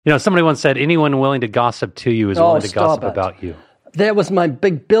Somebody once said, anyone willing to gossip to you is willing to gossip about you. That was my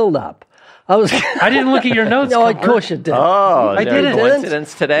big build-up. I didn't look at your notes. No, of course you did. Oh, I didn't.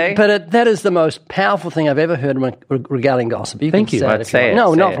 Coincidence today? But that is the most powerful thing I've ever heard regarding gossip. Thank you. Say it.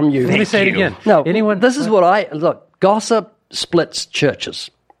 No, not from you. Let me say it again. No, this is what look, gossip splits churches.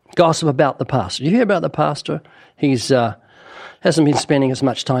 Gossip about the pastor. You hear about the pastor? He's hasn't been spending as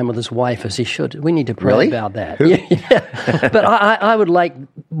much time with his wife as he should. We need to pray about that. Yeah. But I would like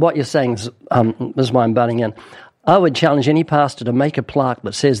what you're saying, this is why I'm butting in. I would challenge any pastor to make a plaque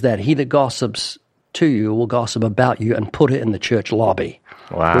that says that he that gossips to you will gossip about you and put it in the church lobby.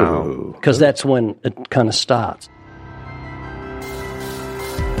 Wow. Because that's when it kind of starts.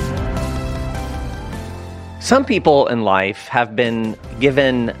 Some people in life have been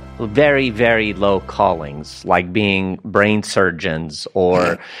given very, very low callings, like being brain surgeons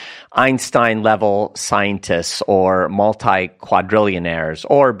or Einstein-level scientists or multi-quadrillionaires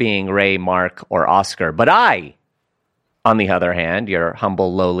or being Ray, Mark, or Oscar. But I, on the other hand, your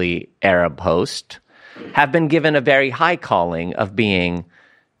humble, lowly Arab host, have been given a very high calling of being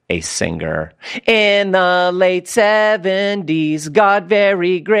a singer. In the late 70s, God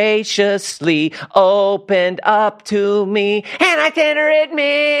very graciously opened up to me, and I tendered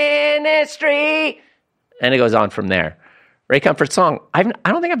ministry. And it goes on from there. Ray Comfort's song. I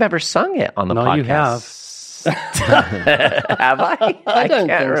don't think I've ever sung it on the podcast. No, you have. Have I? I don't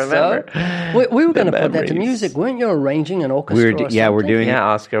can't think remember. So. We were going to put that to music. Weren't you arranging an orchestra? We're doing it. Yeah,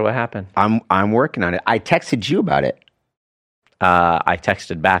 Oscar, what happened? I'm working on it. I texted you about it. I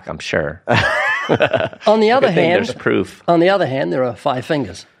texted back, I'm sure. On the other hand, there's proof. On the other hand, there are 5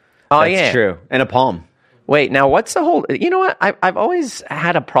 fingers. Oh, That's true. And a palm. Wait, now what's the whole... You know what? I've always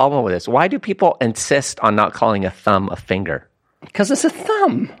had a problem with this. Why do people insist on not calling a thumb a finger? Because it's a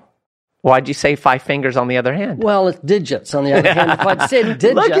thumb. Why'd you say 5 fingers on the other hand? Well, it's digits on the other hand. If I'd said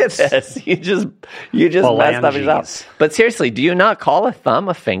digits... Look at this. You just messed up yourself. But seriously, do you not call a thumb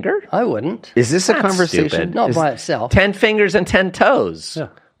a finger? I wouldn't. Is this a That's conversation? stupid. Not by itself. 10 fingers and 10 toes. Yeah.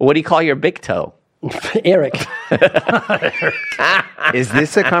 What do you call your big toe? Eric. Is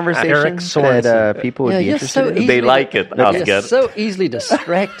this a conversation Eric that people would be interested in? They like it. You're so easily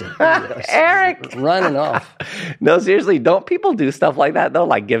distracted. Eric! Running off. No, seriously, don't people do stuff like that, though?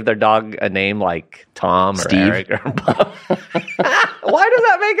 Like give their dog a name like Tom or Steve. Eric or Bob? Why does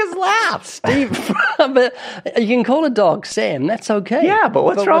that make us laugh? Steve, but you can call a dog Sam. That's okay. Yeah, but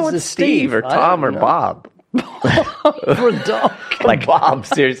what's wrong with Steve or Tom or Bob? For a dog. Like Bob,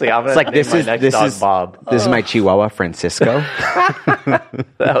 seriously. I'm going to name my next dog Bob. This is my Chihuahua, Francisco.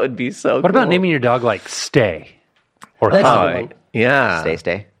 That would be so cool. What about naming your dog like Stay? Or yeah.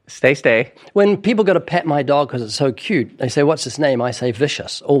 Stay. When people go to pet my dog because it's so cute, they say, what's its name? I say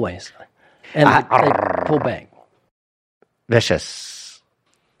Vicious, always. And they pull back. Vicious.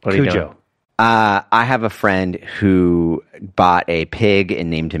 What are you doing? I have a friend who bought a pig and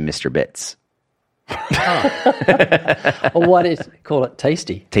named him Mr. Bits. What is it? Call it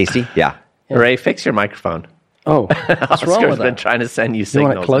Tasty. Tasty? Yeah. Ray, fix your microphone. Oh, what's wrong with Oscar's been that? trying to send you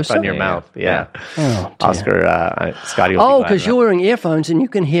signals from your mouth. Yeah. Oh, Oscar, Scotty will Oh, because you're wearing earphones and you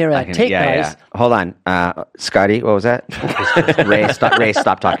can hear our tech guys. Yeah. Hold on. Scotty, what was that? Ray,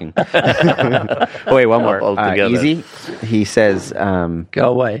 stop talking. Oh, wait, one more. Easy. He says... Go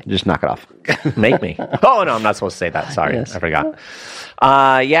away. Just knock it off. Make me. Oh, no, I'm not supposed to say that. Sorry. Yes. I forgot.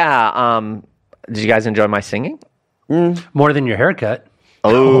 Did you guys enjoy my singing? More than your haircut.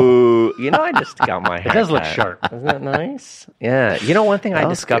 Oh, I just got my hair. It does look sharp. Isn't that nice? Yeah. One thing I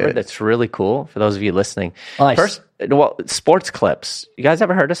discovered that's really cool for those of you listening. Nice. First, sports clips. You guys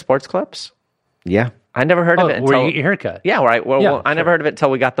ever heard of sports clips? Yeah. I never heard of it until... where you get your haircut. Yeah, right. Well, I never heard of it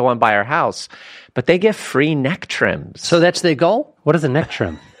until we got the one by our house. But they give free neck trims. So that's their goal? What is a neck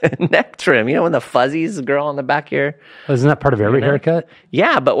trim? Neck trim. When the fuzzies grow on the back of your... Isn't that part of every haircut?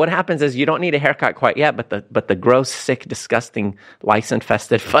 Yeah, but what happens is you don't need a haircut quite yet, but the gross, sick, disgusting,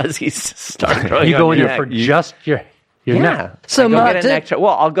 lice-infested fuzzies start growing. You go in your there for neck. just your neck. So, Mark, get a neck trim.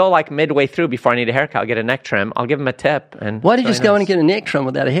 Well, I'll go like midway through before I need a haircut. I'll get a neck trim. I'll give them a tip. And why did you just go in and get a neck trim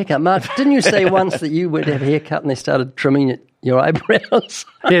without a haircut? Mark, didn't you say once that you would have a haircut and they started trimming your eyebrows?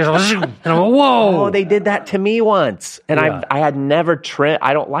 And I'm like, whoa. Oh, they did that to me once. And I had never trimmed.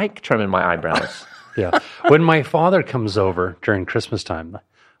 I don't like trimming my eyebrows. Yeah. When my father comes over during Christmas time,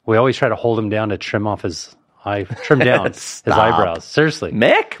 we always try to hold him down to trim down his eyebrows. Seriously.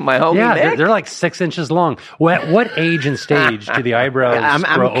 Mick? My homie Mick? They're like 6 inches long. What age and stage do the eyebrows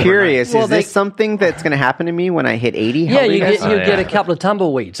grow I'm curious. overnight? Is this something that's going to happen to me when I hit 80? Yeah, you get a couple of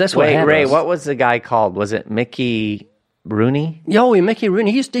tumbleweeds. That's what happens. Ray, what was the guy called? Was it Mickey Rooney? Mickey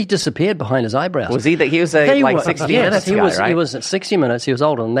Rooney. He disappeared behind his eyebrows. Was he that he was a 60 Minutes guy, right? He was at 60 Minutes. He was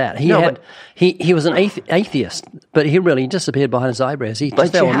older than that. He was an atheist, but he really disappeared behind his eyebrows.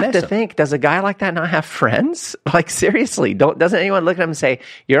 But you have to think, does a guy like that not have friends? Like, seriously, doesn't anyone look at him and say,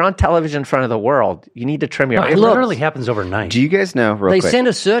 you're on television in front of the world. You need to trim your eyebrows? It literally happens overnight. Do you guys know, real They quick, sent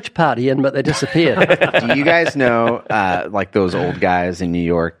a search party in, but they disappeared. do you guys know, like those old guys in New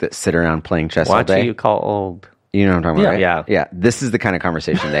York that sit around playing chess all What day? do you call old? You know what I'm talking about, right? Yeah. Yeah. This is the kind of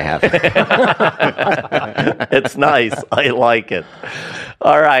conversation they have. It's nice. I like it.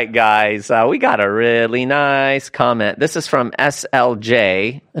 All right, guys. We got a really nice comment. This is from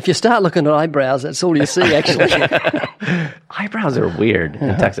SLJ. If you start looking at eyebrows, that's all you see, actually. Eyebrows are weird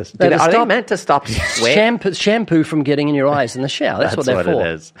in Texas. They Are they meant to stop sweat? shampoo from getting in your eyes in the shower. That's what they're for. It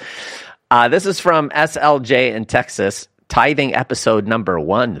is. This is from SLJ in Texas. Tithing episode number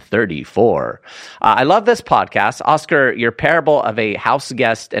 134. I love this podcast. Oscar, your parable of a house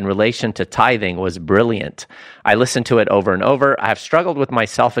guest in relation to tithing was brilliant. I listened to it over and over. I have struggled with my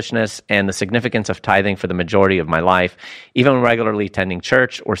selfishness and the significance of tithing for the majority of my life, even when regularly attending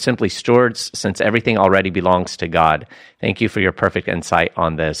church or simply stewards, since everything already belongs to God. Thank you for your perfect insight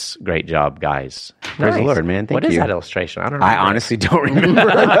on this. Great job, guys. Praise the Lord, man. Thank you. What is that illustration? I don't know. I honestly don't remember.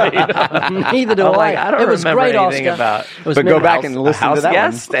 Neither do I. I don't it was remember great, anything Oscar. about. It was But go memorable. back and listen House to that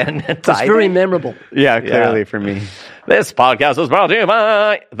guest one. and It's tithing. very memorable. Yeah, clearly for me. This podcast was brought to you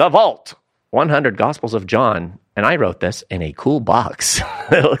by The Vault, 100 Gospels of John. And I wrote this in a cool box.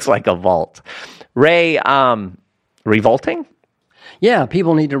 It looks like a vault. Ray, revolting? Yeah,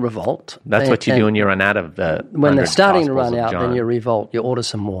 people need to revolt. That's what you do when you run out of the When they're 100 starting to Gospels run of out, John. then you revolt. You order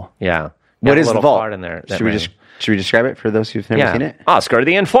some more. Yeah. What Got a is the little vault? part in there that Should we describe it for those who've never seen it? Oscar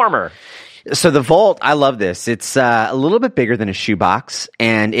the Informer. So the vault, I love this. It's a little bit bigger than a shoebox,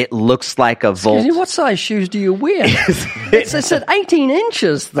 and it looks like a vault. Excuse me, what size shoes do you wear? It's at 18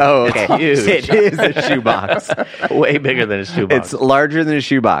 inches. Though. Oh, okay. Huge. It is a shoebox. Way bigger than a shoebox. It's larger than a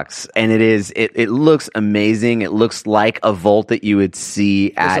shoebox, and it looks amazing. It looks like a vault that you would see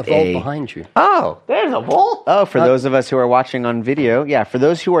There's at a vault behind you. Oh, there's a vault. Oh, for those of us who are watching on video, yeah. For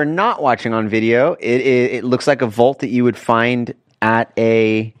those who are not watching on video, it looks like a vault that you would find at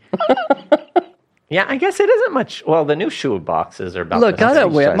a. Yeah, I guess it isn't much. Well, the new shoe boxes are about. Look, the I don't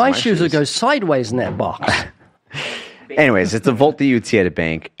same wear size my as shoes would shoes. go sideways in that box. Anyways, it's a vault that you would see at a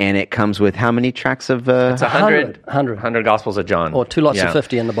bank, and it comes with how many tracks of? It's 100 100. Gospels of John, Or 2 lots Yeah. of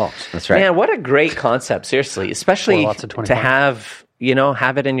 50 in the box. That's right. Man, what a great concept! Seriously, especially 4 lots of to 25. have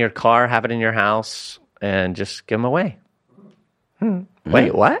have it in your car, have it in your house, and just give them away.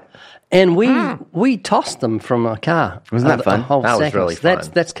 Wait, what? And we tossed them from a car. Wasn't that fun? A whole That was seconds. really fun.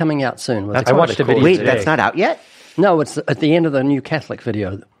 That's coming out soon. With I the watched a video Wait, today. that's not out yet? No, it's at the end of the new Catholic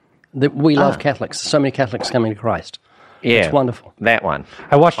video. We love Catholics. So many Catholics coming to Christ. Yeah, It's wonderful. That one.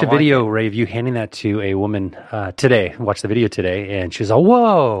 I watched a video, Ray, of you handing that to a woman today. Watched the video today, and she's all,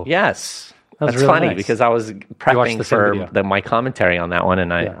 whoa. Yes. That was That's really funny nice. because I was watched prepping the same for video. my commentary on that one,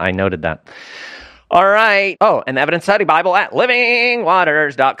 and I noted that. All right. Oh, and the Evidence Study Bible at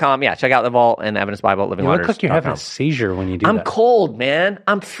livingwaters.com. Yeah, check out the vault and the Evidence Bible at You livingwaters.com. look like you're having a seizure when you do I'm that. cold, man.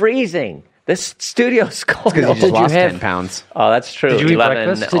 I'm freezing. This studio's cold. Because you just Did you lost have- 10 pounds. Oh, that's true. Did you eat 11,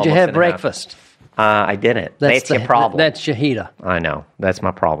 breakfast? Did you almost have and a half. breakfast? I didn't. That's your problem. That's your heater. I know. That's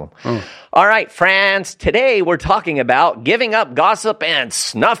my problem. All right, friends. Today we're talking about giving up gossip and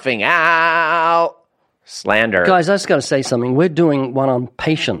snuffing out slander. Guys, I just got to say something. We're doing one on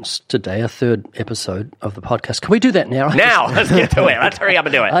patience today, a 3rd episode of the podcast. Can we do that now? Now, let's get to it. Let's hurry up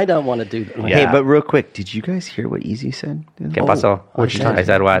and do it. I don't want to do that. Yeah. Hey, but real quick, did you guys hear what Easy said? ¿Qué pasó? Which time? I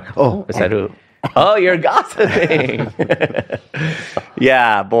said what? Oh. I said who? Oh, you're gossiping.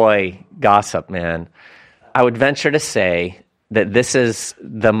 Yeah, boy, gossip, man. I would venture to say that this is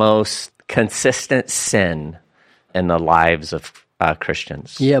the most consistent sin in the lives of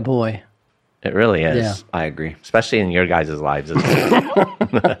Christians. Yeah, boy. It really is. Yeah. I agree. Especially in your guys' lives. As well.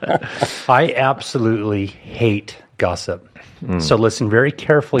 I absolutely hate gossip. So listen very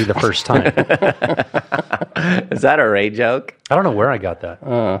carefully the first time. Is that a Ray joke? I don't know where I got that.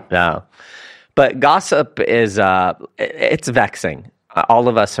 No. But gossip is, it's vexing. All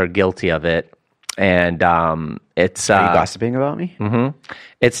of us are guilty of it. And it's... Are you gossiping about me?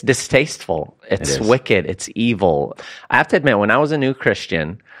 It's distasteful. It's is. wicked. It's evil. I have to admit, when I was a new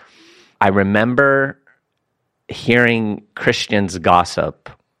Christian, I remember hearing Christians gossip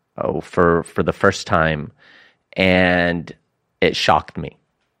for the first time, and it shocked me.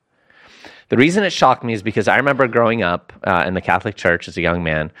 The reason it shocked me is because I remember growing up in the Catholic Church as a young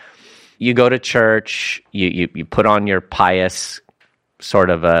man. You go to church, you put on your pious sort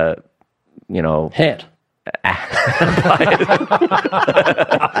of a, Hat. I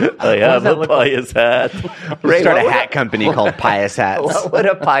have a pious hat. Ray, start a hat company called Pious Hats. What would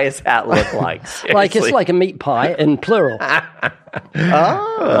a pious hat look like? Seriously? Like it's like a meat pie in plural.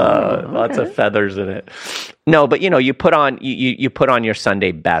 Lots of feathers in it. No, but you put on you put on your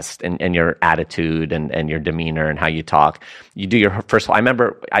Sunday best and your attitude and your demeanor and how you talk. You do your first. I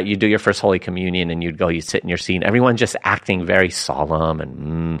remember you do your first Holy Communion and you sit in your seat. And everyone's just acting very solemn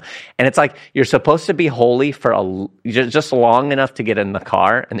and it's like you're supposed to be holy for just long enough to get in the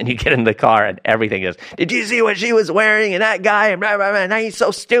car, and then you get in the car and everything is. Did you see what she was wearing and that guy and blah, blah, blah, now he's so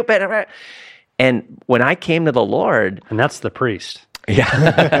stupid. And when I came to the Lord, and that's the priest.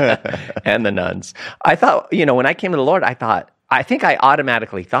 Yeah. And the nuns. I thought, when I came to the Lord, I think I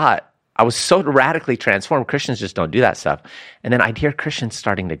automatically thought, I was so radically transformed. Christians just don't do that stuff. And then I'd hear Christians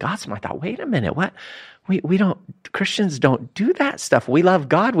starting to gossip. I thought, wait a minute, what? We don't, Christians don't do that stuff. We love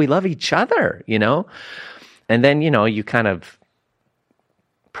God. We love each other, And then, you kind of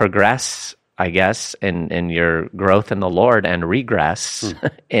progress, I guess, in your growth in the Lord and regress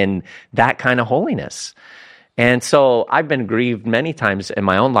in that kind of holiness. And so I've been grieved many times in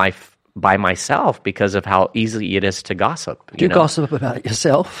my own life by myself because of how easy it is to gossip. Do you gossip about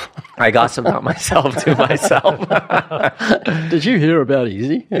yourself? I gossip about myself to myself. Did you hear about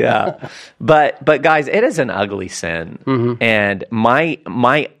Easy? Yeah. But guys, it is an ugly sin. Mm-hmm. And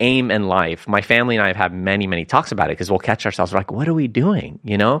my aim in life, my family and I have had many, many talks about it because we'll catch ourselves. We're like, what are we doing?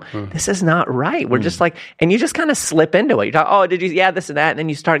 This is not right. We're just like, and you just kind of slip into it. You talk, oh, did you, yeah, this and that. And then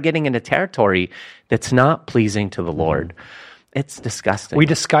you start getting into territory that's not pleasing to the Lord. It's disgusting. We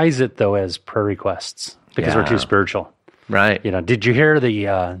disguise it, though, as prayer requests because we're too spiritual. Right. Did you hear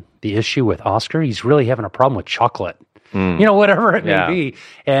the issue with Oscar? He's really having a problem with chocolate. Whatever it may be.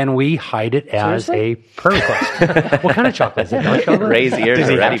 And we hide it as a prayer request. What kind of chocolate is it? Dark chocolate? Raise ears. Does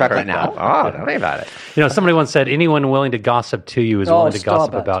he have ready chocolate now? Oh, tell me about it. Somebody once said, anyone willing to gossip to you is willing to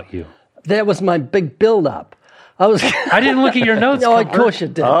gossip about you. That was my big build-up. I didn't look at your notes. No, of course you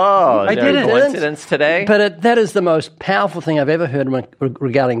did. Oh, I didn't. Coincidence today? But that is the most powerful thing I've ever heard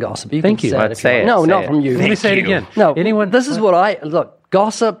regarding gossip. Thank you. Let's say it. No, say not it. from you. Let me say it again. No, anyone? This is what look.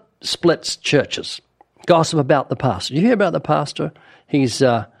 Gossip splits churches. Gossip about the pastor. You hear about the pastor? He's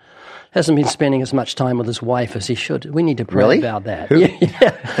hasn't been spending as much time with his wife as he should. We need to pray about that. Who?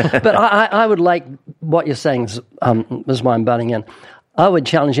 Yeah. But I would like what you're saying. Is why I'm butting in. I would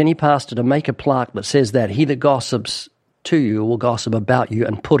challenge any pastor to make a plaque that says that he that gossips to you will gossip about you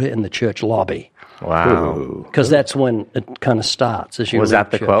and put it in the church lobby. Wow. Because that's when it kind of starts. Was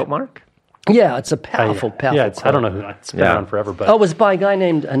that the quote, Mark? Yeah, it's a powerful quote. I don't know who. It's been around forever. But it was by a guy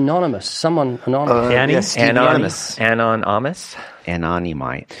named Anonymous. Someone anonymous. Anonymous. Anonymous.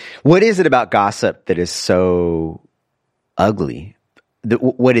 Anonymite. What is it about gossip that is so ugly?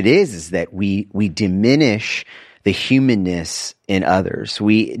 What it is that we diminish the humanness in others.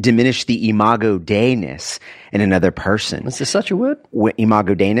 We diminish the imago Dei-ness in another person. Is there such a word?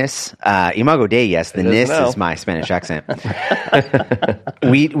 Imago Dei-ness? Imago Dei, yes. The ness is my Spanish accent.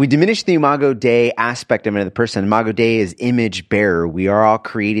 We diminish the imago Dei aspect of another person. Imago Dei is image bearer. We are all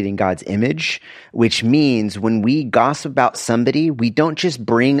created in God's image, which means when we gossip about somebody, we don't just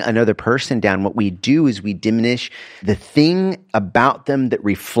bring another person down. What we do is we diminish the thing about them that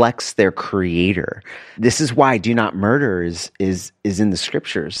reflects their creator. This is why do not murder is in the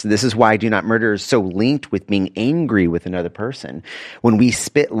scriptures. This is why do not murder is so linked with being angry with another person. When we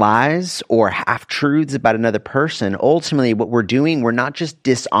spit lies or half-truths about another person, ultimately what we're doing, we're not just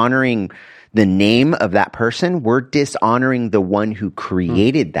dishonoring the name of that person, we're dishonoring the one who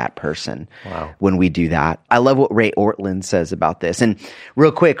created that person. Wow. When we do that. I love what Ray Ortlund says about this. And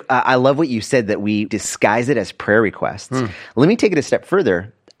real quick, I love what you said that we disguise it as prayer requests. Let me take it a step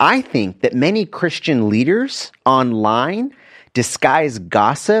further. I think that many Christian leaders online disguise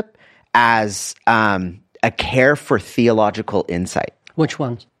gossip as a care for theological insight. Which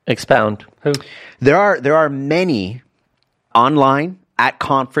ones? Expound. Who? There are many online at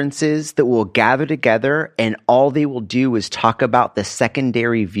conferences that will gather together and all they will do is talk about the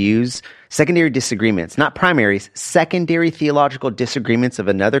secondary views, secondary disagreements, not primaries, secondary theological disagreements of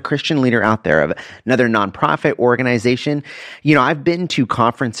another Christian leader out there, of another nonprofit organization. I've been to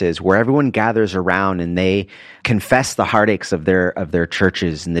conferences where everyone gathers around and they confess the heartaches of their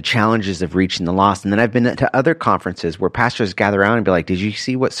churches and the challenges of reaching the lost. And then I've been to other conferences where pastors gather around and be like, did you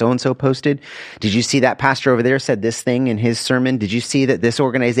see what so-and-so posted? Did you see that pastor over there said this thing in his sermon? Did you see that this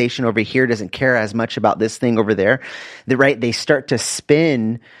organization over here doesn't care as much about this thing over there? They start to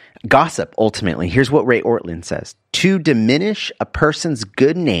spin gossip, ultimately. Here's what Ray Ortlund says. To diminish a person's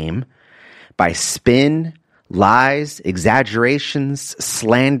good name by spin, lies, exaggerations,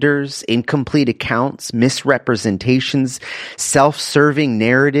 slanders, incomplete accounts, misrepresentations, self-serving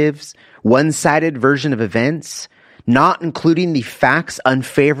narratives, one-sided version of events, not including the facts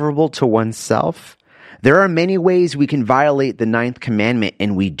unfavorable to oneself. There are many ways we can violate the 9th commandment,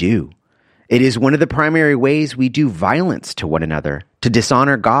 and we do. It is one of the primary ways we do violence to one another, to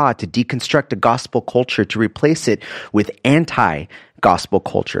dishonor God, to deconstruct a gospel culture, to replace it with anti-gospel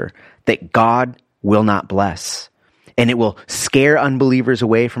culture that God will not bless. And it will scare unbelievers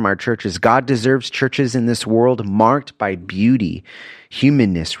away from our churches. God deserves churches in this world marked by beauty,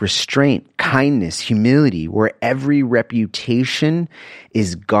 humanness, restraint, kindness, humility, where every reputation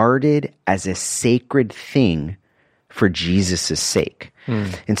is guarded as a sacred thing for Jesus' sake.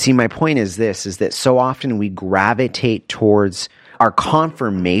 And see, my point is this, is that so often we gravitate towards our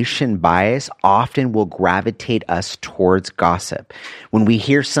confirmation bias often will gravitate us towards gossip. When we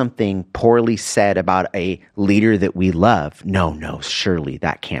hear something poorly said about a leader that we love, no, surely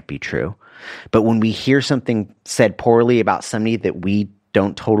that can't be true. But when we hear something said poorly about somebody that we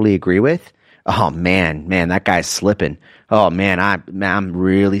don't totally agree with, oh man, that guy's slipping. Oh man, I'm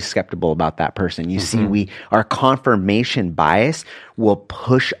really skeptical about that person. You see, our confirmation bias will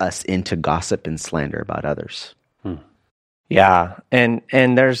push us into gossip and slander about others. Yeah, and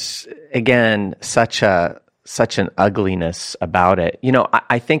there's again such an ugliness about it. You know,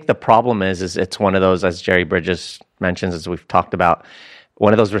 I think the problem is it's one of those, as Jerry Bridges mentions, as we've talked about,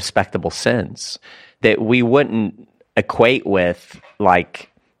 one of those respectable sins that we wouldn't equate with like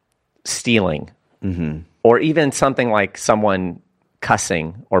stealing, or even something like someone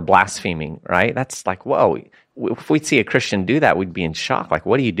cussing or blaspheming. Right? That's like, whoa! If we'd see a Christian do that, we'd be in shock. Like,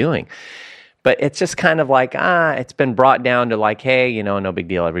 what are you doing? But it's just kind of like, it's been brought down to like, hey, you know, no big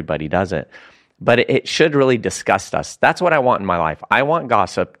deal, everybody does it. But it should really disgust us. That's what I want in my life. I want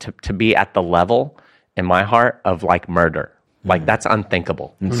gossip to be at the level in my heart of like murder. Like that's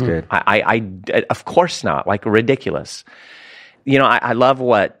unthinkable. That's good. I of course not, like ridiculous. You know, I love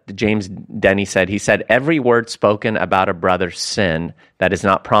what James Denny said. He said, every word spoken about a brother's sin that is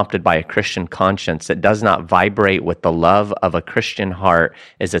not prompted by a Christian conscience, that does not vibrate with the love of a Christian heart,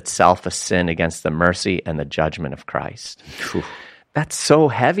 is itself a sin against the mercy and the judgment of Christ. Whew. That's so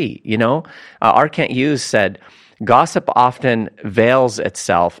heavy, you know? R. Kent Hughes said, gossip often veils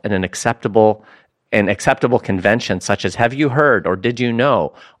itself in an acceptable convention such as, have you heard, or did you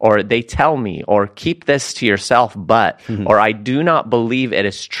know, or they tell me, or keep this to yourself, but, or I do not believe it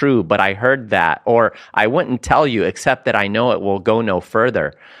is true, but I heard that, or I wouldn't tell you except that I know it will go no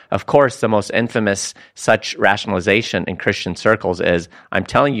further. Of course, the most infamous such rationalization in Christian circles is, I'm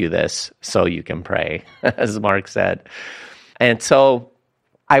telling you this so you can pray, as Mark said. And so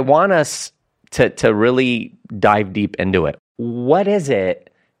I want us to really dive deep into it. What is it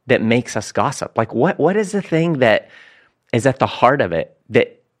that makes us gossip? Like, what is the thing that is at the heart of it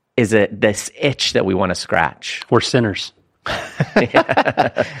that is this itch that we want to scratch? We're sinners.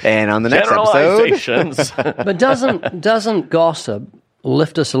 And on the next episode, but doesn't gossip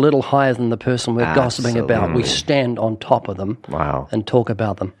lift us a little higher than the person we're gossiping about? We stand on top of them, and talk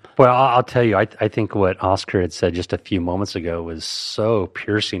about them. Well, I'll tell you, I think what Oscar had said just a few moments ago was so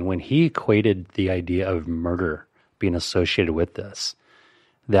piercing when he equated the idea of murder being associated with this.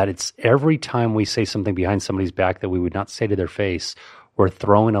 That it's every time we say something behind somebody's back that we would not say to their face, we're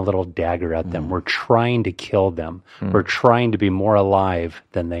throwing a little dagger at them. We're trying to kill them. We're trying to be more alive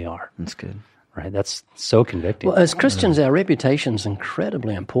than they are. That's good. Right? That's so convicting. Well, as Christians, our reputation is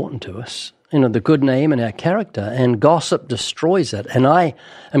incredibly important to us. You know, the good name and our character, and gossip destroys it. And I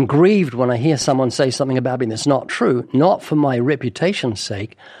am grieved when I hear someone say something about me that's not true, not for my reputation's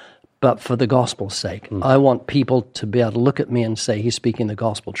sake, but for the gospel's sake. I want people to be able to look at me and say, he's speaking the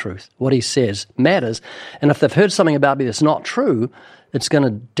gospel truth. What he says matters. And if they've heard something about me that's not true, it's going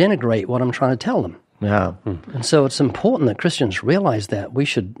to denigrate what I'm trying to tell them. Yeah. And so it's important that Christians realize that. We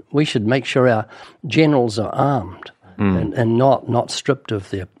should make sure our generals are armed and not stripped of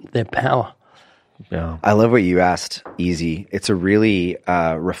their power. Yeah. I love what you asked, Easy. It's a really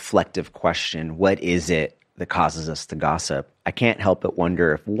reflective question. What is it that causes us to gossip? I can't help but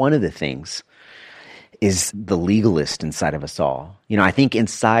wonder if one of the things is the legalist inside of us all. You know, I think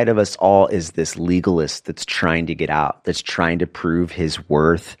inside of us all is this legalist that's trying to get out, that's trying to prove his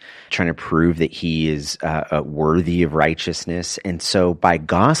worth, trying to prove that he is worthy of righteousness. And so by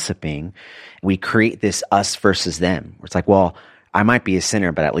gossiping, we create this us versus them. Where it's like, well, I might be a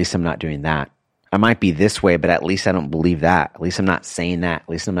sinner, but at least I'm not doing that. I might be this way, but at least I don't believe that. At least I'm not saying that. At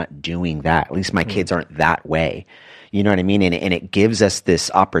least I'm not doing that. At least my kids aren't that way. You know what I mean? And it gives us this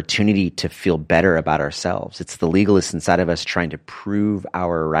opportunity to feel better about ourselves. It's the legalist inside of us trying to prove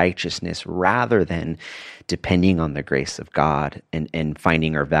our righteousness rather than depending on the grace of God and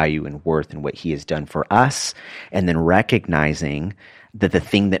finding our value and worth in what he has done for us, and then recognizing that the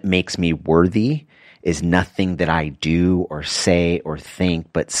thing that makes me worthy is nothing that I do or say or think,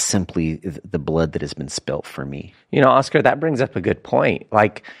 but simply the blood that has been spilt for me. You know, Oscar, that brings up a good point.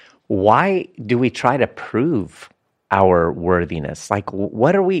 Like, why do we try to prove our worthiness? Like,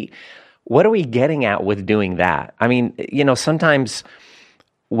 what are we getting at with doing that? I mean, you know, sometimes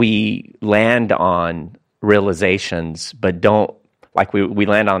we land on realizations, but don't, like we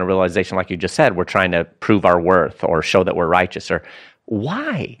land on a realization, like you just said, we're trying to prove our worth or show that we're righteous. Or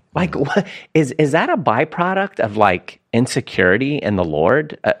why? Like, what is that a byproduct of like insecurity in the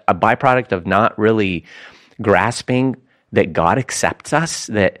Lord? A byproduct of not really grasping that God accepts us,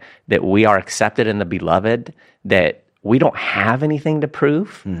 that we are accepted in the beloved, that we don't have anything to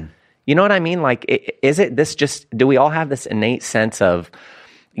prove? You know what I mean? Like, is it this just, do we all have this innate sense of,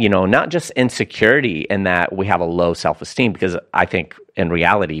 you know, not just insecurity in that we have a low self-esteem, because I think in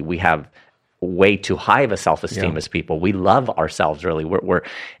reality we have way too high of a self-esteem as people. We love ourselves, really.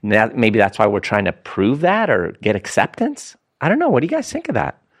 Maybe that's why we're trying to prove that or get acceptance. I don't know. What do you guys think of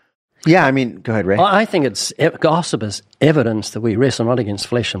that? Yeah, I mean, go ahead, Ray. I think gossip is evidence that we wrestle not against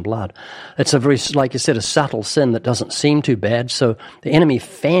flesh and blood. It's a very, like you said, a subtle sin that doesn't seem too bad. So the enemy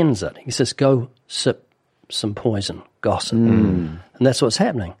fans it. He says, go sip some poison, gossip. And that's what's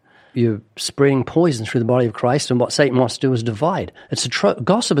happening. You're spreading poison through the body of Christ, and what Satan wants to do is divide.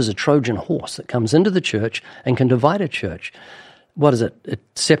 Gossip is a Trojan horse that comes into the church and can divide a church. What is it? It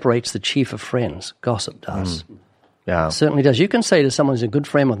separates the chief of friends. Gossip does. Yeah. It certainly does. You can say to someone who's a good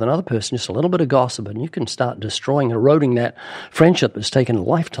friend with another person, just a little bit of gossip, and you can start destroying, eroding that friendship that's taken a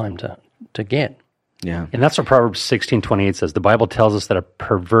lifetime to get. Yeah. And that's what Proverbs 16:28 says. The Bible tells us that a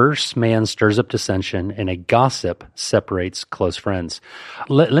perverse man stirs up dissension and a gossip separates close friends.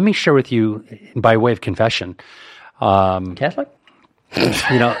 Let me share with you, by way of confession. Catholic?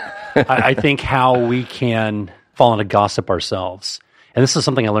 You know, I think how we can fall into gossip ourselves. And this is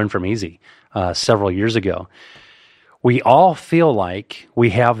something I learned from Easy several years ago. We all feel like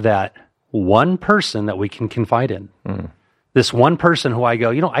we have that one person that we can confide in. This one person who I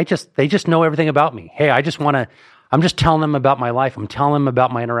go, you know, they just know everything about me. Hey, I'm just telling them about my life. I'm telling them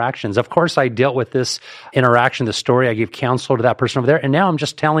about my interactions. Of course, I dealt with this interaction, the story. I gave counsel to that person over there. And now I'm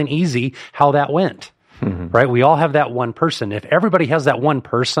just telling Easy how that went, right? We all have that one person. If everybody has that one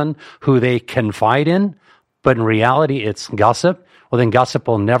person who they confide in, but in reality it's gossip, well, then gossip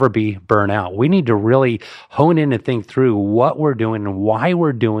will never be burnt out. We need to really hone in and think through what we're doing and why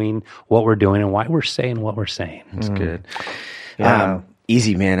we're doing what we're doing and why we're saying what we're saying. That's good. Yeah.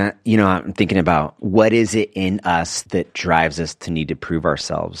 Easy, man. I'm thinking about what is it in us that drives us to need to prove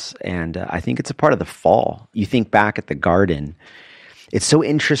ourselves. And I think it's a part of the fall. You think back at the garden. It's so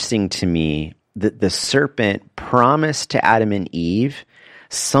interesting to me that the serpent promised to Adam and Eve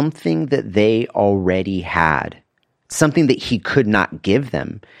something that they already had. Something that he could not give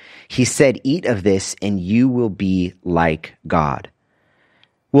them. He said, eat of this and you will be like God.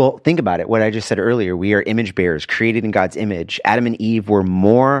 Well, think about it. What I just said earlier, we are image bearers created in God's image. Adam and Eve were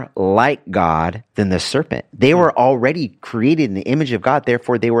more like God than the serpent. They were already created in the image of God.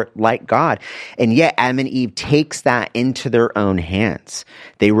 Therefore, they were like God. And yet Adam and Eve takes that into their own hands.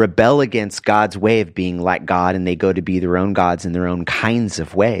 They rebel against God's way of being like God, and they go to be their own gods in their own kinds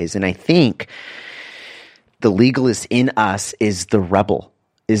of ways. And I think the legalist in us is the rebel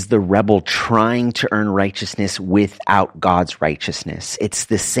trying to earn righteousness without God's righteousness. It's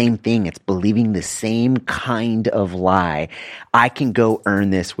the same thing. It's believing the same kind of lie. I can go earn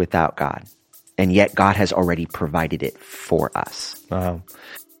this without God. And yet God has already provided it for us. Wow.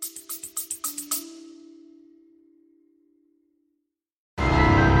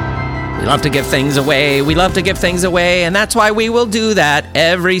 We love to give things away. We love to give things away. And that's why we will do that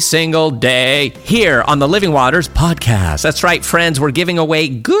every single day here on the Living Waters podcast. That's right, friends. We're giving away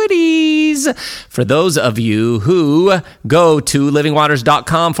goodies for those of you who go to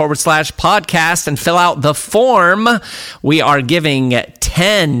livingwaters.com/podcast and fill out the form. We are giving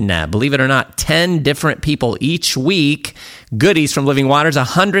 10, believe it or not, 10 different people each week goodies from Living Waters,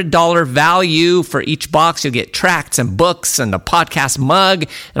 $100 value for each box. You'll get tracts and books and a podcast mug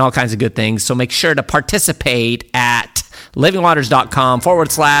and all kinds of good things. So make sure to participate at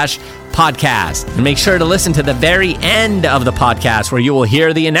livingwaters.com/podcast. And make sure to listen to the very end of the podcast where you will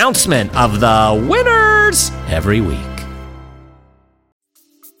hear the announcement of the winners every week.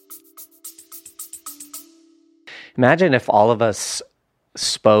 Imagine if all of us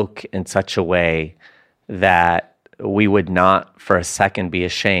spoke in such a way that we would not for a second be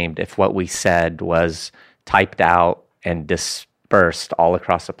ashamed if what we said was typed out and dispersed all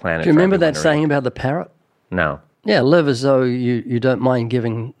across the planet. Do you remember that saying about the parrot? No. Yeah, live as though you don't mind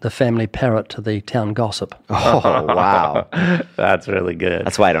giving the family parrot to the town gossip. Oh, wow. That's really good.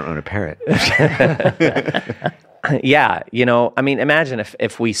 That's why I don't own a parrot. Yeah, imagine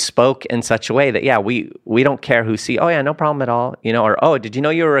if we spoke in such a way that, we don't care who see, oh yeah, no problem at all, or, oh, did you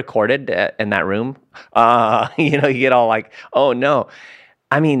know you were recorded in that room? You get all like, oh no.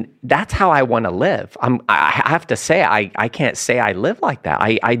 I mean, that's how I want to live. I have to say, I can't say I live like that.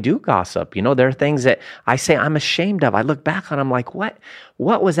 I do gossip. There are things that I say I'm ashamed of. I look back on them like, what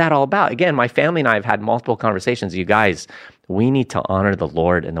was that all about? Again, my family and I have had multiple conversations. You guys, we need to honor the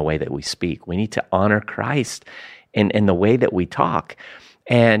Lord in the way that we speak. We need to honor Christ in the way that we talk.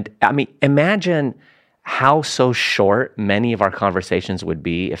 And I mean, imagine how so short many of our conversations would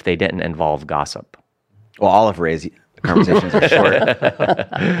be if they didn't involve gossip. Well, all of Ray's conversations are short.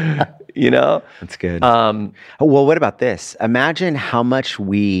 That's good. Well, what about this? Imagine how much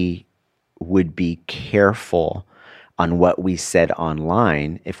we would be careful on what we said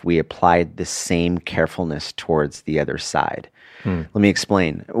online if we applied the same carefulness towards the other side. Let me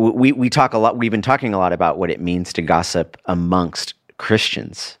explain. We talk a lot. We've been talking a lot about what it means to gossip amongst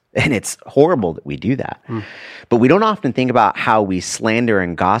Christians. And it's horrible that we do that. But we don't often think about how we slander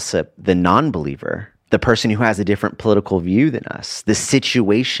and gossip the non-believer, the person who has a different political view than us, the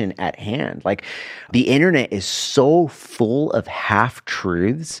situation at hand. Like, the internet is so full of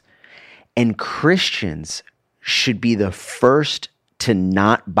half-truths, and Christians should be the first to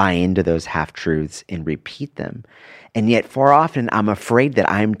not buy into those half-truths and repeat them. And yet, far often, I'm afraid that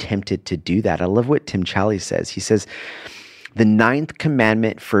I'm tempted to do that. I love what Tim Challies says. He says, the 9th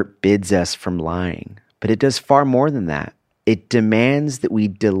commandment forbids us from lying, but it does far more than that. It demands that we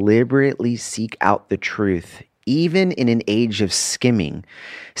deliberately seek out the truth, even in an age of skimming.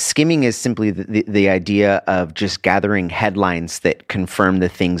 Skimming is simply the idea of just gathering headlines that confirm the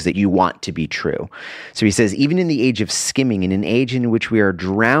things that you want to be true. So he says, even in the age of skimming, in an age in which we are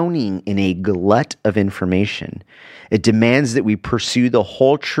drowning in a glut of information, it demands that we pursue the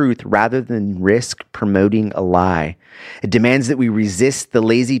whole truth rather than risk promoting a lie. It demands that we resist the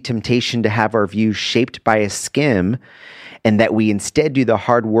lazy temptation to have our views shaped by a skim, and that we instead do the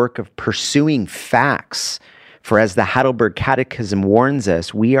hard work of pursuing facts. For as the Heidelberg Catechism warns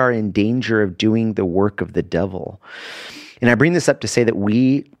us, we are in danger of doing the work of the devil. And I bring this up to say that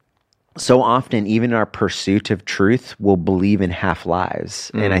we, so often, even in our pursuit of truth, will believe in half lies.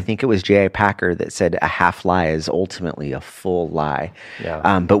 And I think it was J.I. Packer that said a half lie is ultimately a full lie.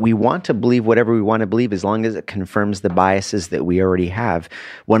 Yeah. But we want to believe whatever we want to believe as long as it confirms the biases that we already have.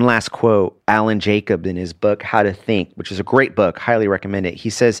 One last quote, Alan Jacob in his book, How to Think, which is a great book, highly recommend it. He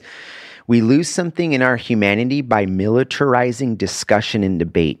says, we lose something in our humanity by militarizing discussion and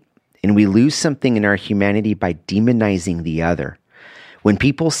debate, and we lose something in our humanity by demonizing the other. When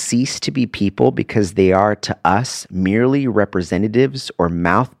people cease to be people because they are to us merely representatives or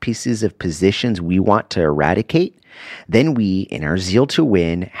mouthpieces of positions we want to eradicate, then we, in our zeal to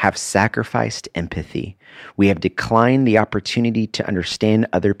win, have sacrificed empathy. We have declined the opportunity to understand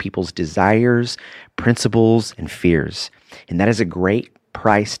other people's desires, principles, and fears. And that is a great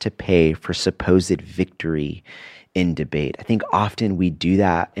price to pay for supposed victory in debate. I think often we do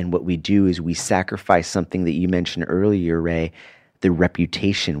that, and what we do is we sacrifice something that you mentioned earlier, Ray, the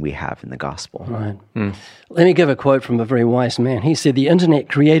reputation we have in the gospel. Right. Let me give a quote from a very wise man. He said, the internet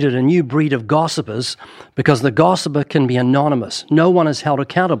created a new breed of gossipers because the gossiper can be anonymous. No one is held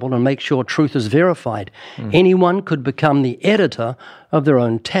accountable to make sure truth is verified. Anyone could become the editor of their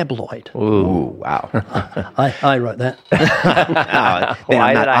own tabloid. Ooh, wow. I wrote that.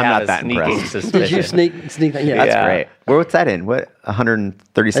 Why did I have a sneaking suspicion? Did you sneak that? Yeah. That's great. What's that in? What,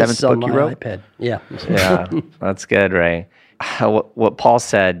 137th book you wrote? iPad. Yeah. Yeah, that's good, Ray. What Paul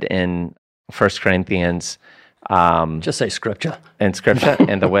said in 1 Corinthians. Just say scripture. In scripture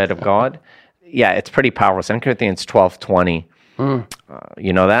and the word of God. Yeah, it's pretty powerful. 2 Corinthians 12:20.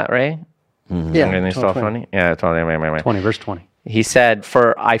 You know that, Ray? Yeah. Corinthians 12:20? Yeah, 20, verse 20. He said,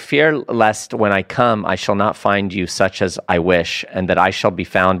 for I fear lest when I come, I shall not find you such as I wish, and that I shall be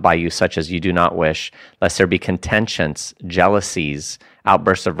found by you such as you do not wish, lest there be contentions, jealousies,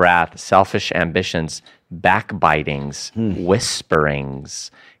 outbursts of wrath, selfish ambitions, backbitings,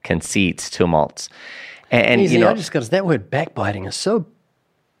 whisperings, conceits, tumults. And Easy, you know, I just got that word backbiting is so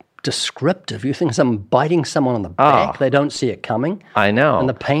descriptive. You think someone biting someone on the back, they don't see it coming. I know. And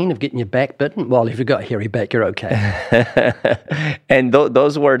the pain of getting your back bitten, well, if you've got a hairy back, you're okay. And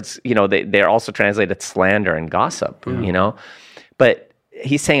those words, they're also translated slander and gossip, But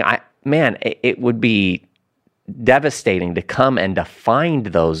he's saying, it would be devastating to come and to find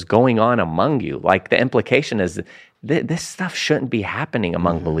those going on among you. Like the implication is this stuff shouldn't be happening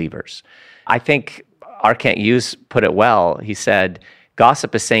among believers. I think R. Kent Hughes put it well. He said,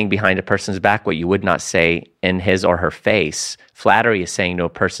 gossip is saying behind a person's back what you would not say in his or her face. Flattery is saying to a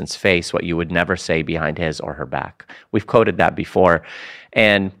person's face what you would never say behind his or her back. We've quoted that before.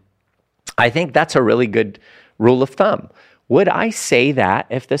 And I think that's a really good rule of thumb. Would I say that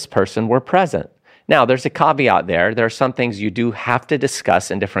if this person were present? Now, there's a caveat there. There are some things you do have to discuss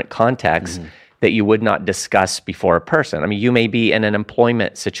in different contexts that you would not discuss before a person. I mean, you may be in an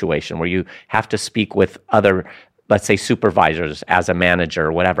employment situation where you have to speak with other, let's say, supervisors as a manager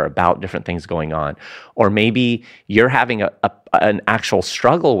or whatever about different things going on. Or maybe you're having an actual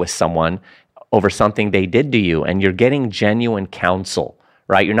struggle with someone over something they did to you, and you're getting genuine counsel,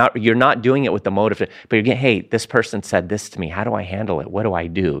 right? You're not doing it with the motive, but you're getting, hey, this person said this to me. How do I handle it? What do I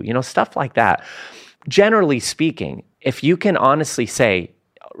do? Stuff like that. Generally speaking, if you can honestly say,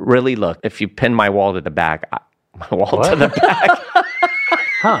 really, look, if you pin my wall to the back, to the back.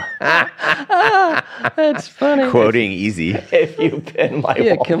 That's funny. Quoting easy. If you pin my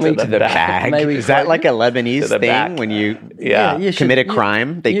wall can to we- the The back. bag. Is that like a Lebanese the back. thing when you you commit a should-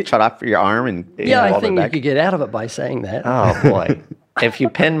 crime? They cut off your arm and Yeah, I wall think the you back? could get out of it by saying that. Oh boy! If you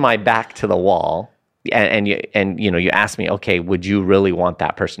pin my back to the wall, and you ask me, okay, would you really want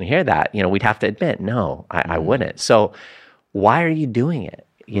that person to hear that? We'd have to admit, no, I wouldn't. So, why are you doing it?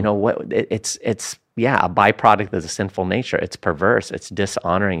 It's a byproduct of the sinful nature. It's perverse. It's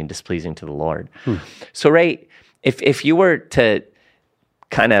dishonoring and displeasing to the Lord. So, Ray, if you were to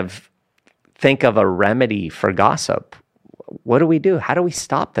kind of think of a remedy for gossip, what do we do? How do we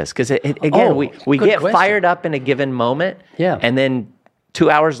stop this? Because we get question. fired up in a given moment, and then 2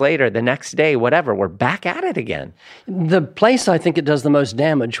 hours later, the next day, whatever, we're back at it again. The place I think it does the most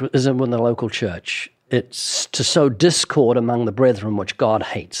damage is in the local church. It's to sow discord among the brethren, which God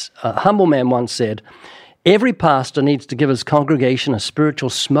hates. A humble man once said, every pastor needs to give his congregation a spiritual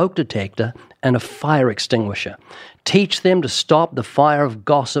smoke detector and a fire extinguisher. Teach them to stop the fire of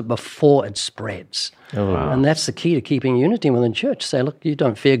gossip before it spreads. Oh, wow. And that's the key to keeping unity within church. Say, look, you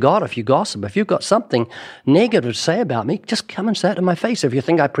don't fear God if you gossip. If you've got something negative to say about me, just come and say it to my face. If you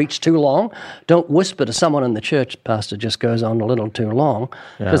think I preach too long, don't whisper to someone in the church, Pastor just goes on a little too long,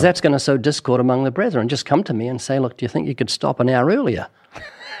 because that's going to sow discord among the brethren. Just come to me and say, look, do you think you could stop an hour earlier?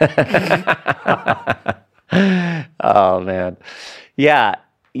 Oh, man. Yeah.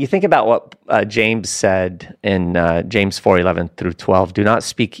 You think about what James said in James 4:11 through 12. Do not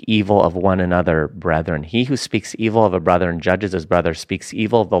speak evil of one another, brethren. He who speaks evil of a brother and judges his brother speaks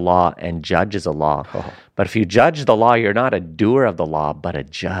evil of the law and judges a law. Oh. But if you judge the law, you're not a doer of the law, but a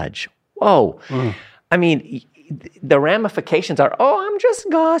judge. Whoa. I mean, the ramifications are, I'm just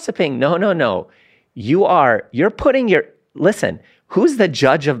gossiping. No. You're putting listen, who's the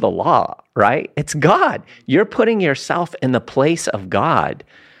judge of the law, right? It's God. You're putting yourself in the place of God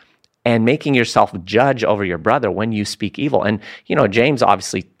and making yourself judge over your brother when you speak evil. And, James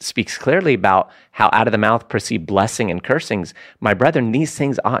obviously speaks clearly about how out of the mouth proceed blessing and cursings. My brethren, these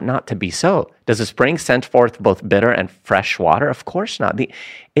things ought not to be so. Does a spring send forth both bitter and fresh water? Of course not.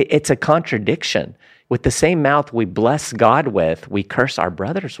 It's a contradiction. With the same mouth we bless God with, we curse our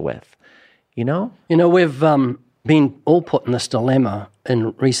brothers with, We've been all put in this dilemma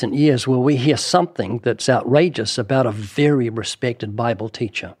in recent years where we hear something that's outrageous about a very respected Bible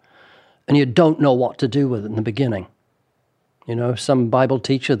teacher, and you don't know what to do with it in the beginning. Some Bible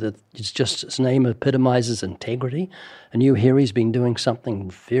teacher that it's just his name epitomizes integrity, and you hear he's been doing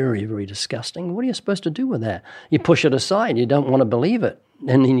something very, very disgusting. What are you supposed to do with that? You push it aside. You don't want to believe it.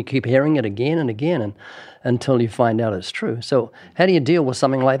 And then you keep hearing it again and again until you find out it's true. So how do you deal with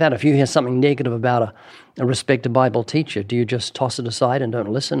something like that? If you hear something negative about a respected Bible teacher, do you just toss it aside and don't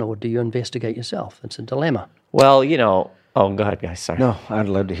listen, or do you investigate yourself? It's a dilemma. Well, go ahead, guys. Sorry. No, I'd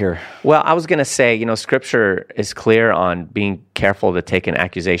love to hear. Well, I was going to say, Scripture is clear on being careful to take an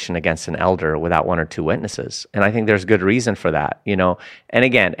accusation against an elder without one or two witnesses. And I think there's good reason for that, And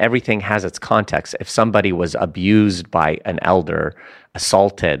again, everything has its context. If somebody was abused by an elder,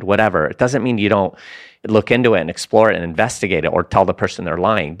 assaulted, whatever, it doesn't mean you don't look into it and explore it and investigate it or tell the person they're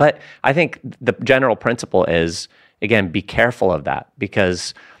lying. But I think the general principle is, again, be careful of that,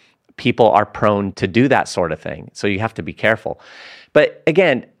 because people are prone to do that sort of thing. So you have to be careful. But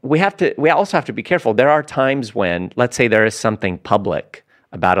again, we also have to be careful. There are times when, let's say there is something public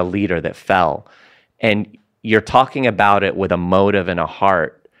about a leader that fell, and you're talking about it with a motive and a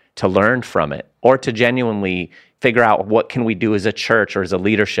heart to learn from it, or to genuinely figure out what can we do as a church or as a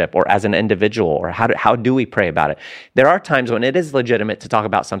leadership or as an individual, or how do we pray about it. There are times when it is legitimate to talk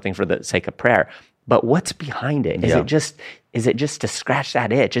about something for the sake of prayer, but what's behind it? Is it just to scratch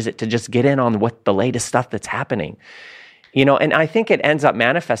that itch? Is it to just get in on what the latest stuff that's happening? You know, and I think it ends up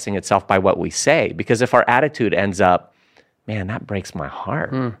manifesting itself by what we say, because if our attitude ends up, man, that breaks my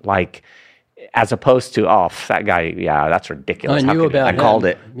heart, like, as opposed to, oh, that guy, yeah, that's ridiculous. I called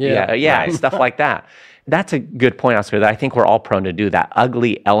it. Yeah, stuff like that. That's a good point, Oscar, that I think we're all prone to do, that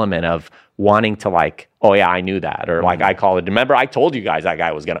ugly element of wanting to, like, oh yeah, I knew that. Or like, I called it, remember I told you guys that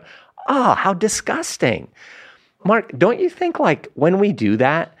guy was gonna, how disgusting. Mark, don't you think, like, when we do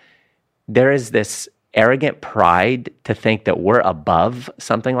that, there is this arrogant pride to think that we're above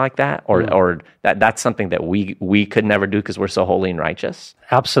something like that, or that's something that we could never do because we're so holy and righteous?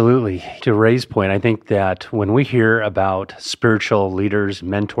 Absolutely. To Ray's point, I think that when we hear about spiritual leaders,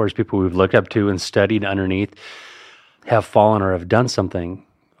 mentors, people we've looked up to and studied underneath have fallen or have done something,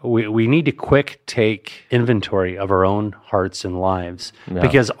 we need to quick take inventory of our own hearts and lives,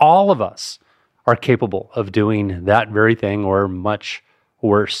 because all of us are capable of doing that very thing or much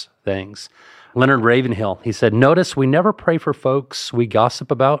worse things. Leonard Ravenhill, he said, notice we never pray for folks we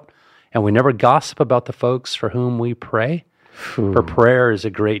gossip about, and we never gossip about the folks for whom we pray. For prayer is a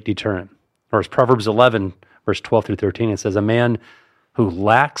great deterrent. Or as Proverbs 11, verse 12 through 13, it says, a man who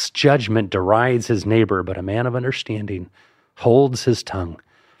lacks judgment derides his neighbor, but a man of understanding holds his tongue.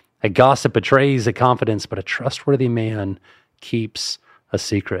 A gossip betrays a confidence, but a trustworthy man keeps a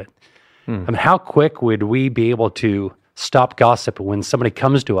secret. I mean, how quick would we be able to stop gossip when somebody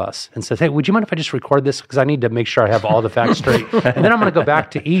comes to us and says, hey, would you mind if I just record this? Because I need to make sure I have all the facts straight. And then I'm going to go back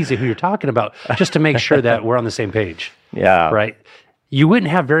to Easy, who you're talking about, just to make sure that we're on the same page. Yeah. Right? You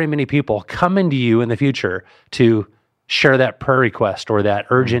wouldn't have very many people coming to you in the future to share that prayer request or that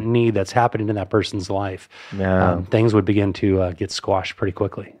urgent need that's happening in that person's life. Yeah. Things would begin to get squashed pretty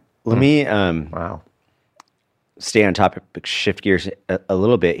quickly. Let me stay on topic, but shift gears a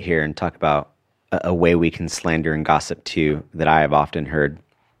little bit here and talk about a way we can slander and gossip too, that I have often heard.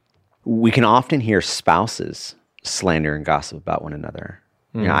 We can often hear spouses slander and gossip about one another.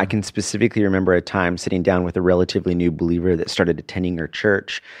 You know, I can specifically remember a time sitting down with a relatively new believer that started attending our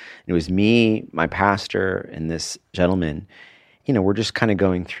church. It was me, my pastor, and this gentleman. You know, we're just kind of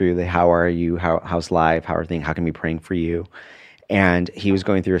going through the how are you, how's life, how are things, how can we be praying for you? And he was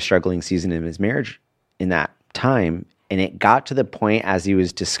going through a struggling season in his marriage in that time. And it got to the point as he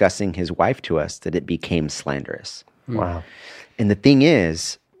was discussing his wife to us that it became slanderous. Wow. And the thing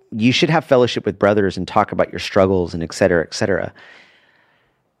is, you should have fellowship with brothers and talk about your struggles and et cetera, et cetera.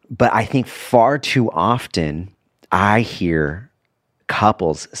 But I think far too often I hear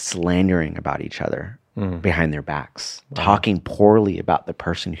couples slandering about each other behind their backs, talking poorly about the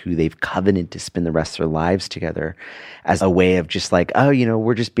person who they've covenanted to spend the rest of their lives together as a way of just like, oh, you know,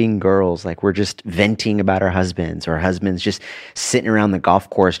 we're just being girls. Like, we're just venting about our husbands, or husbands just sitting around the golf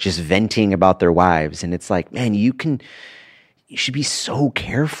course just venting about their wives. And it's like, man, you should be so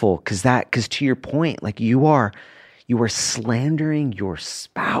careful because to your point, like you are slandering your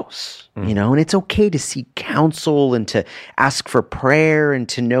spouse, you know, and it's okay to seek counsel and to ask for prayer and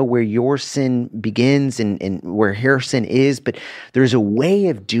to know where your sin begins and where her sin is. But there's a way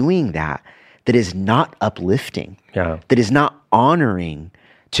of doing that is not uplifting, that is not honoring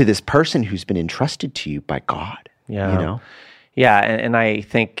to this person who's been entrusted to you by God, you know? Yeah, and I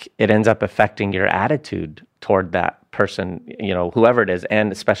think it ends up affecting your attitude toward that person, you know, whoever it is,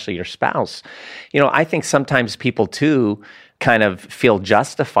 and especially your spouse. You know, I think sometimes people too kind of feel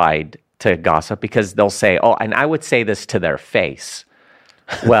justified to gossip because they'll say, oh, and I would say this to their face.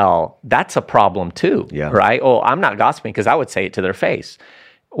 Well, that's a problem too, right? Oh, I'm not gossiping because I would say it to their face.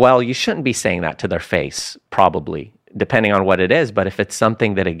 Well, you shouldn't be saying that to their face, probably, depending on what it is. But if it's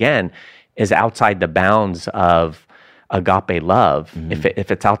something that, again, is outside the bounds of agape love,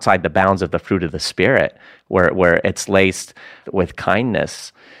 if it's outside the bounds of the fruit of the Spirit, where it's laced with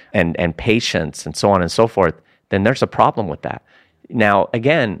kindness and patience and so on and so forth, then there's a problem with that. Now,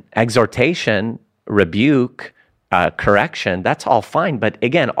 again, exhortation, rebuke, correction, that's all fine. But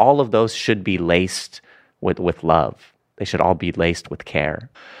again, all of those should be laced with love. They should all be laced with care.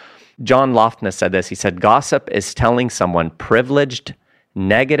 John Loftness said this. He said, gossip is telling someone privileged,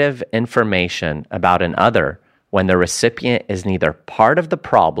 negative information about an other when the recipient is neither part of the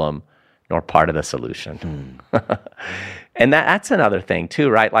problem nor part of the solution. And that's another thing too,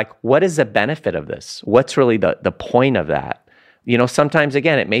 right? Like, what is the benefit of this? What's really the point of that? You know, sometimes,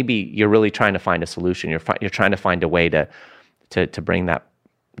 again, it may be you're really trying to find a solution. You're trying to find a way to bring that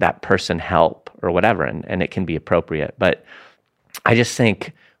that person help or whatever, and it can be appropriate. But I just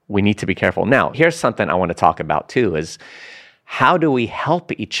think we need to be careful. Now, here's something I want to talk about too, is how do we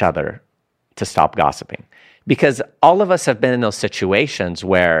help each other to stop gossiping? Because all of us have been in those situations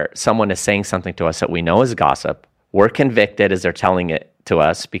where someone is saying something to us that we know is gossip. We're convicted as they're telling it to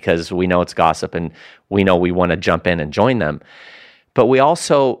us because we know it's gossip and we know we want to jump in and join them. But we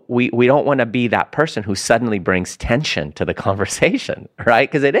also, we don't want to be that person who suddenly brings tension to the conversation,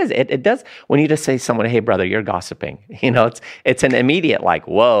 right? Because it does, when you just say to someone, hey, brother, you're gossiping, it's an immediate like,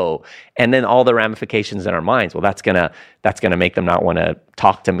 whoa. And then all the ramifications in our minds, well, that's gonna make them not want to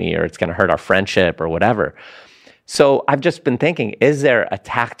talk to me, or it's going to hurt our friendship or whatever. So I've just been thinking, is there a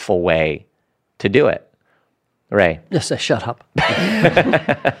tactful way to do it? Ray? Just say, shut up.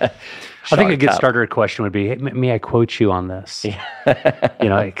 I think a good starter question would be, hey, may I quote you on this?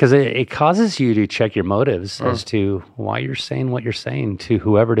 Because it causes you to check your motives as to why you're saying what you're saying to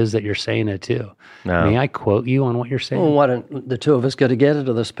whoever it is that you're saying it to. No. May I quote you on what you're saying? Well, why don't the two of us go together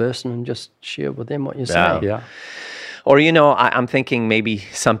to this person and just share with them what you're saying? Yeah. Or, I'm thinking maybe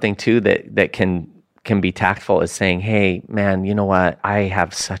something too that can be tactful is saying, hey, man, you know what? I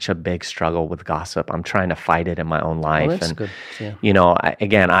have such a big struggle with gossip. I'm trying to fight it in my own life. Well, that's good. Yeah.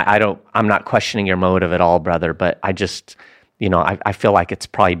 I'm not questioning your motive at all, brother, but I just, I feel like it's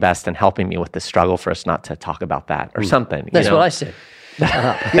probably best in helping me with the struggle for us not to talk about that or something. That's what I said.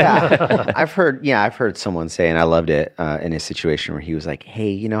 Yeah, I've heard someone say, and I loved it in a situation where he was like,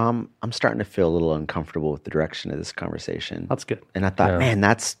 hey, I'm starting to feel a little uncomfortable with the direction of this conversation. That's good. And I thought, man,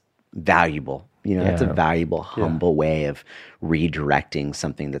 that's valuable. That's a valuable, humble way of redirecting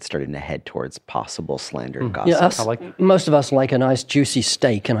something that's starting to head towards possible slander and gossip. Yeah, most of us like a nice juicy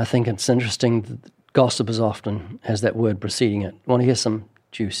steak, and I think it's interesting that gossip is often has that word preceding it. Want to hear some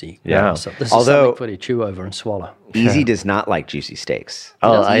juicy gossip? This is something for you to chew over and swallow. Easy does not like juicy steaks.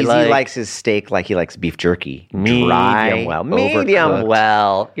 Easy likes his steak like he likes beef jerky. Medium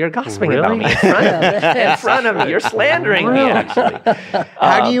well. You're gossiping about me in front of me. You're slandering me, actually.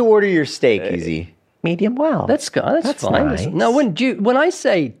 How do you order your steak, Easy? Medium well. That's fine. Nice. No, when I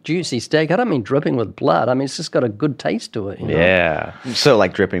say juicy steak, I don't mean dripping with blood. I mean it's just got a good taste to it. Yeah. So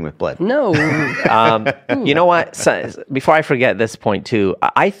like dripping with blood. No. You know what? So, before I forget this point too,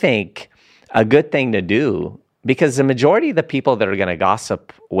 I think a good thing to do, because the majority of the people that are going to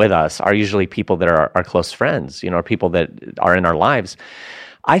gossip with us are usually people that are our close friends, or people that are in our lives.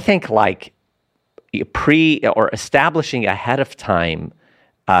 I think like establishing ahead of time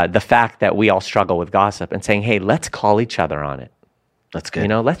the fact that we all struggle with gossip and saying, hey, let's call each other on it. That's good.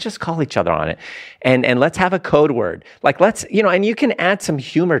 Let's just call each other on it. And let's have a code word. Like and you can add some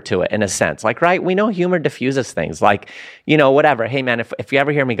humor to it in a sense. Like, right, we know humor diffuses things. Like, whatever. Hey man, if you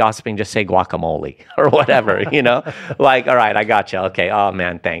ever hear me gossiping, just say guacamole or whatever, Like, all right, I got you. Okay. Oh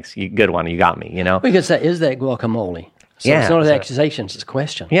man, thanks. Good one. You got me, We could say, is that guacamole? So it's not an accusation, it's a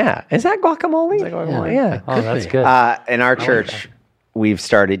question. Yeah. Is that guacamole? Yeah. Oh, that's good. In our church, we've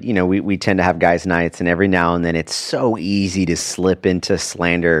started, we tend to have guys' nights, and every now and then it's so easy to slip into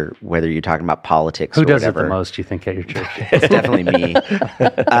slander, whether you're talking about politics or whatever. Who does it the most, you think, at your church? It's definitely me.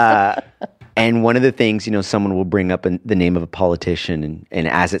 And one of the things, someone will bring up the name of a politician, and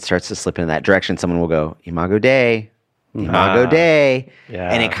as it starts to slip in that direction, someone will go, Imago Dei. Imago Dei.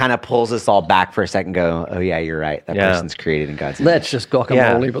 Yeah. And it kind of pulls us all back for a second, go, oh yeah, you're right. That person's created in God's image. That's just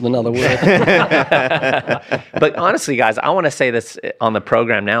guacamole with another word. But honestly, guys, I want to say this on the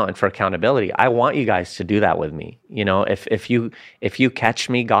program now and for accountability. I want you guys to do that with me. If you catch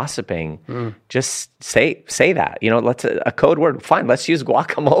me gossiping, just say that. Let's a code word. Fine, let's use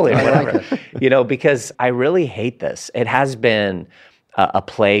guacamole or whatever. Because I really hate this. It has been a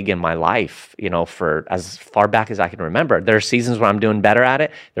plague in my life, for as far back as I can remember. There are seasons where I'm doing better at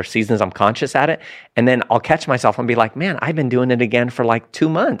it. There are seasons I'm conscious at it. And then I'll catch myself and be like, man, I've been doing it again for like 2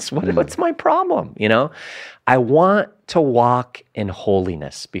 months. What's my problem? I want to walk in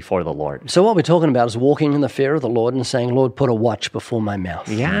holiness before the Lord. So what we're talking about is walking in the fear of the Lord and saying, Lord, put a watch before my mouth.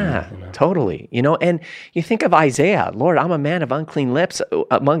 Yeah, totally. And you think of Isaiah, Lord, I'm a man of unclean lips,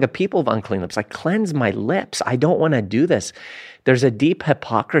 among a people of unclean lips. I cleanse my lips. I don't want to do this. There's a deep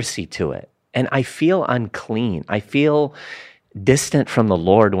hypocrisy to it. And I feel unclean. I feel distant from the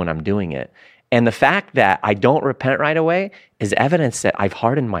Lord when I'm doing it. And the fact that I don't repent right away is evidence that I've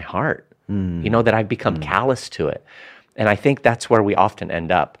hardened my heart, that I've become callous to it. And I think that's where we often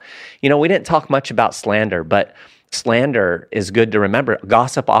end up. We didn't talk much about slander, but slander is good to remember.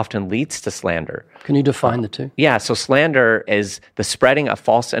 Gossip often leads to slander. Can you define the two? Yeah, so slander is the spreading of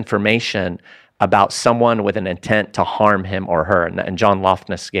false information about someone with an intent to harm him or her. And John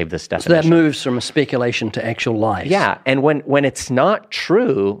Loftus gave this definition. So that moves from a speculation to actual lies. Yeah, and when it's not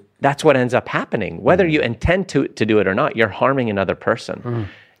true, that's what ends up happening. Whether you intend to do it or not, you're harming another person.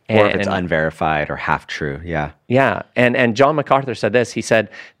 Or if it's unverified or half true, yeah. Yeah, and John MacArthur said this. He said,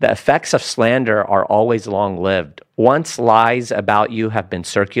 the effects of slander are always long-lived. Once lies about you have been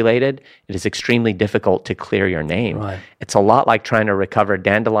circulated, it is extremely difficult to clear your name. Right. It's a lot like trying to recover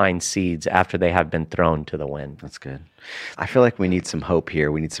dandelion seeds after they have been thrown to the wind. That's good. I feel like we need some hope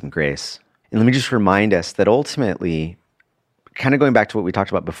here. We need some grace. And let me just remind us that ultimately, kind of going back to what we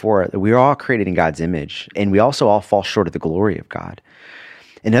talked about before, that we are all created in God's image, and we also all fall short of the glory of God.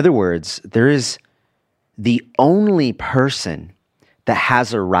 In other words, there is the only person that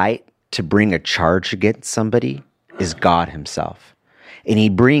has a right to bring a charge against somebody is God himself. And he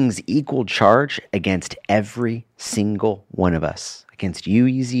brings equal charge against every single one of us. Against you,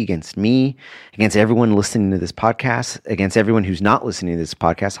 Easy, against me, against everyone listening to this podcast, against everyone who's not listening to this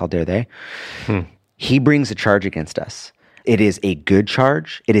podcast, how dare they? He brings a charge against us. It is a good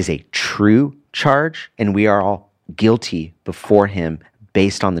charge. It is a true charge. And we are all guilty before him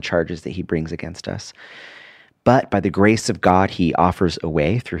based on the charges that he brings against us. But by the grace of God, he offers a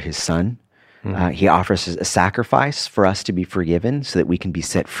way through his son. He offers a sacrifice for us to be forgiven so that we can be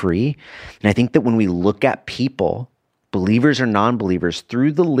set free. And I think that when we look at people, believers or non-believers,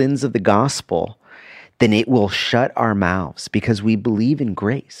 through the lens of the gospel, then it will shut our mouths because we believe in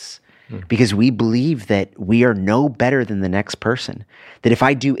grace. Because we believe that we are no better than the next person. That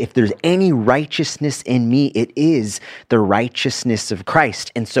if there's any righteousness in me, it is the righteousness of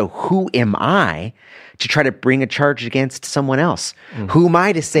Christ. And so who am I to try to bring a charge against someone else? Who am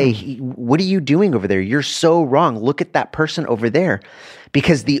I to say, what are you doing over there? You're so wrong. Look at that person over there.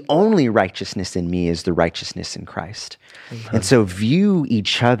 Because the only righteousness in me is the righteousness in Christ. And so view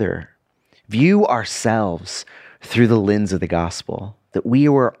each other, view ourselves through the lens of the gospel. That we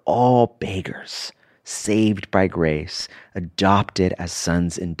were all beggars, saved by grace, adopted as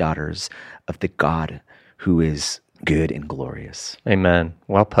sons and daughters of the God who is good and glorious. Amen.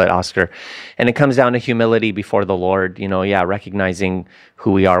 Well put, Oscar. And it comes down to humility before the Lord, recognizing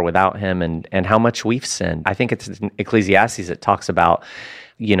who we are without him and how much we've sinned. I think it's in Ecclesiastes that talks about,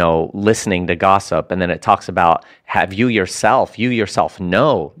 listening to gossip. And then it talks about you yourself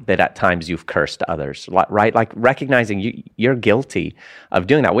know that at times you've cursed others, right? Like recognizing you're guilty of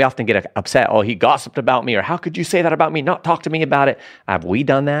doing that. We often get upset. Oh, he gossiped about me, or how could you say that about me? Not talk to me about it. Have we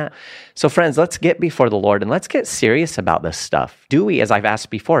done that? So friends, let's get before the Lord and let's get serious about this stuff. Do we, as I've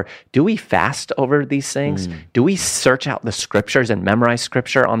asked before, do we fast over these things? Do we search out the scriptures and memorize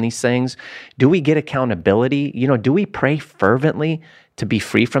scripture on these things? Do we get accountability? Do we pray fervently to be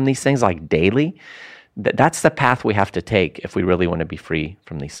free from these things, like daily? That's the path we have to take if we really want to be free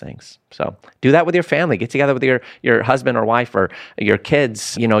from these things. So do that with your family. Get together with your husband or wife or your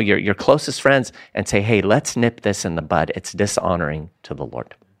kids, your closest friends, and say, hey, let's nip this in the bud. It's dishonoring to the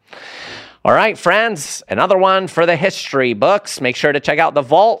Lord. All right, friends, another one for the history books. Make sure to check out The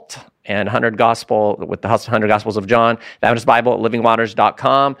Vault and 100 Gospels of John, the Adventist Bible at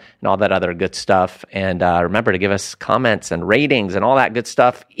livingwaters.com, and all that other good stuff. And remember to give us comments and ratings and all that good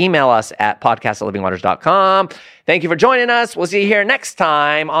stuff. Email us at podcast@livingwaters.com. Thank you for joining us. We'll see you here next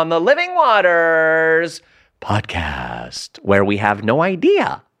time on the Living Waters podcast, where we have no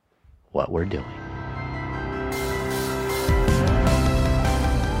idea what we're doing.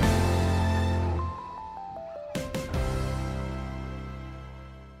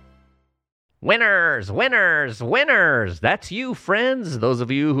 Winners, winners, winners. That's you, friends. Those of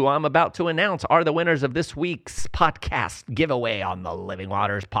you who I'm about to announce are the winners of this week's podcast giveaway on the Living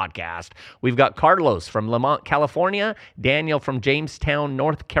Waters podcast. We've got Carlos from Lamont, California, Daniel from Jamestown,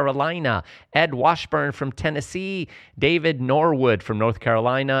 North Carolina, Ed Washburn from Tennessee, David Norwood from North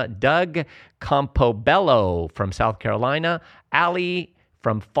Carolina, Doug Campobello from South Carolina, Ali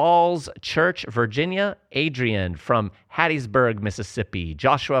from Falls Church, Virginia, Adrian from Hattiesburg, Mississippi,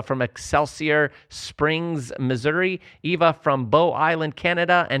 Joshua from Excelsior Springs, Missouri, Eva from Bow Island,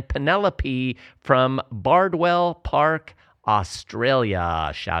 Canada, and Penelope from Bardwell Park,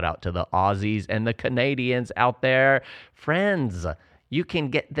 Australia. Shout out to the Aussies and the Canadians out there. Friends, you can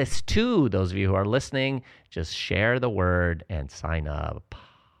get this too. Those of you who are listening, just share the word and sign up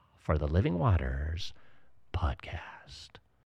for the Living Waters podcast.